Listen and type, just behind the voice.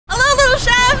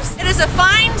a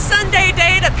fine Sunday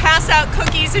day to pass out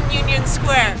cookies in Union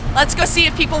Square. Let's go see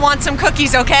if people want some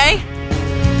cookies, okay?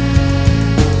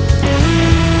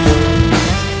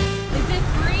 Is it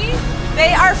free?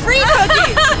 They are free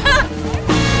cookies!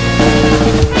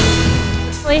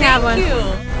 We have one. Thank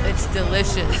you. It's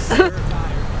delicious.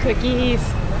 Cookies.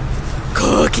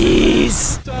 Cookies!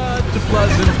 Such a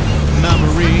pleasant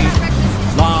memory,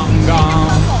 long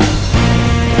gone.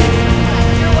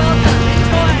 You're welcome.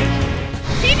 Enjoy.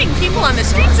 Feeding people on the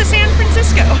streets of San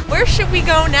Francisco. Where should we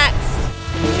go next?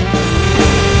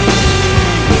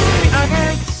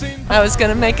 I was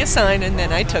gonna make a sign and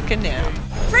then I took a nap.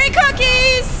 Free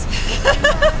cookies!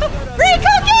 Free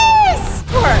cookies!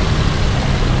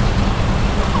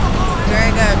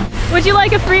 Very good. Would you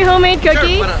like a free homemade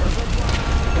cookie? Sure,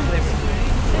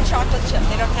 The chocolate chip.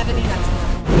 They don't have any nuts in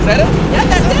them. Is that it? Yeah,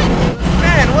 that's it.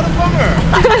 Man, what a bummer.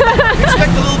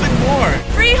 Expect a little bit more.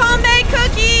 Free homemade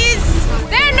cookies!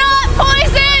 They're not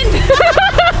poisoned!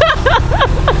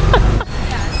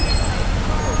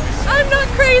 I'm not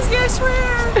crazy, I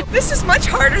swear. This is much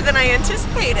harder than I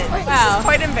anticipated. This is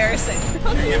quite embarrassing.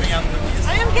 Are you giving out cookies?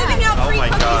 I am giving out Oh free my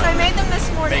cookies. God. I made them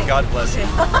this morning. May God bless you.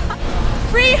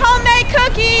 Free homemade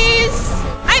cookies!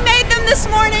 I made them this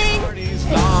morning.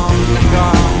 Long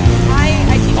gone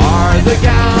I teach are the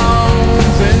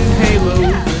gowns and halos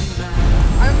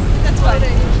That's what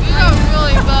You got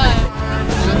really bad.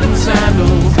 and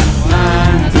sandals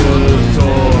mandatory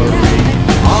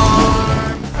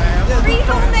arms. Free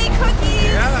homemade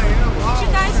cookies. Would you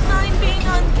guys mind being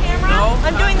on camera? No.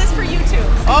 I'm doing this for YouTube.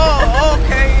 Oh,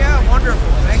 okay, yeah,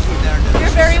 wonderful. Thank you, Darren.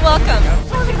 You're very welcome.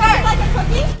 Would you guys like a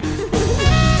cookie?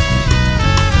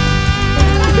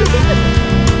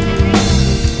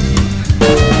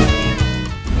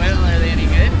 Well, are they any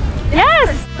good?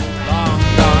 Yes! Long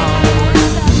gone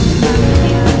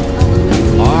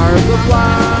are the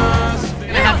plastic. I'm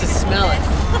gonna have to smell it.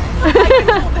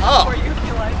 Oh,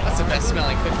 that's the best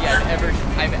smelling cookie I've ever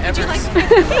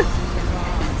seen.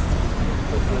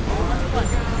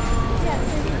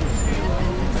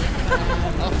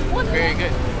 Oh, very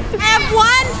good. I have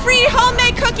one free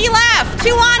homemade cookie left.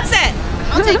 Who wants it?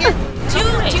 I'll take it. Do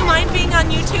you mind being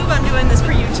on YouTube? I'm doing this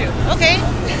for YouTube. Okay.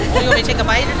 Oh, you want me to take a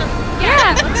bite or something?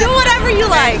 Yeah! Do whatever you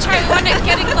like. Try one,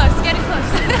 get it close, get it close.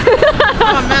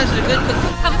 Oh man, it's a good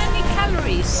cookie. How many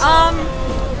calories?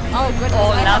 Oh goodness.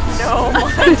 Oh, No.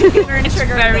 It's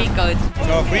very good.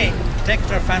 So if we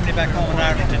text our family back home in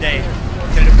Ireland today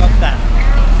to look up that,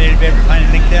 they'll be able to find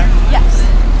a link there? Yes.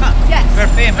 Huh. Yes.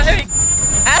 We're famous.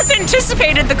 As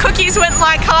anticipated, the cookies went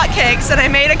like hotcakes, and I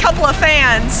made a couple of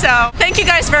fans. So thank you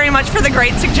guys very much for the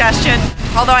great suggestion.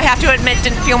 Although I have to admit,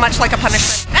 didn't feel much like a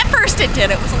punishment. At first it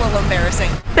did. It was a little embarrassing.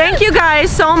 Thank you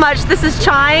guys so much. This is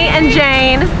Chia and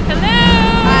Jane. Hello!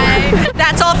 Hi.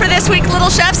 That's all for this week, Little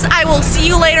Chefs. I will see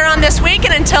you later on this week,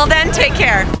 and until then, take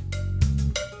care.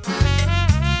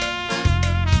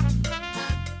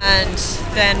 And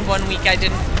then one week I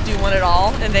didn't do one at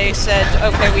all, and they said,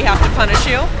 okay, we have to punish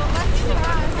you.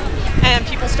 And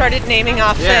people started naming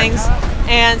off things.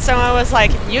 And someone was like,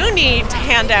 you need to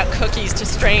hand out cookies to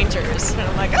strangers. And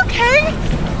I'm like, okay,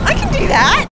 I can do that.